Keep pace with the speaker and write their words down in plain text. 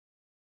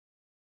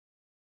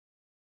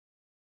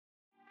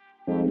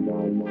So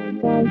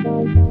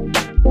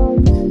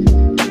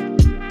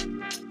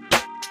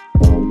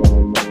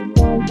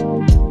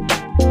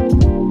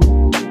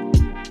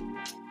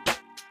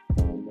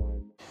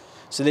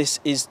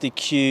this is the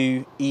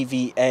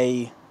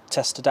KEWEVA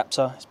test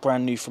adapter. It's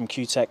brand new from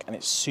Kewtech and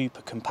it's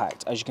super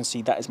compact. As you can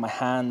see, that is my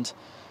hand.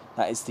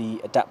 That is the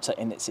adapter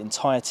in its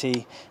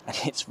entirety, and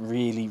it's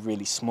really,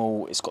 really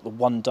small. It's got the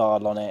one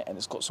dial on it, and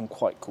it's got some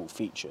quite cool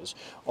features.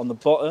 On the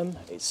bottom,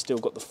 it's still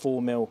got the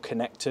 4mm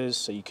connectors,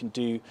 so you can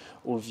do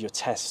all of your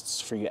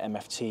tests through your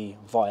MFT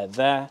via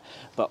there.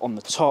 But on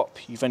the top,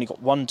 you've only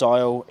got one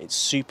dial. It's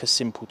super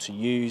simple to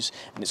use,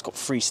 and it's got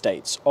 3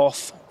 states: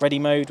 off, ready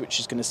mode, which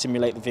is going to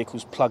simulate the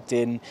vehicle's plugged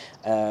in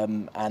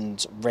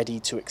and ready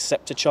to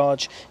accept a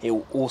charge. It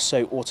will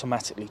also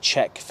automatically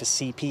check for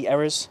CP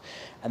errors.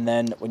 And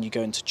then when you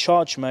go into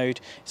charge mode,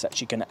 it's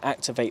actually going to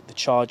activate the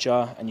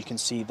charger, and you can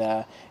see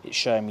there it's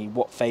showing me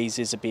what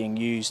phases are being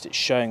used. It's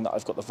showing that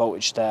I've got the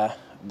voltage there,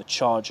 and the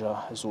charger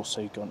has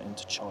also gone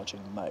into charging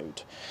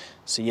mode.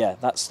 So yeah,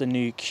 that's the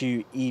new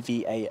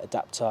KEWEVA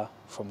adapter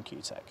from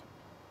Kewtech.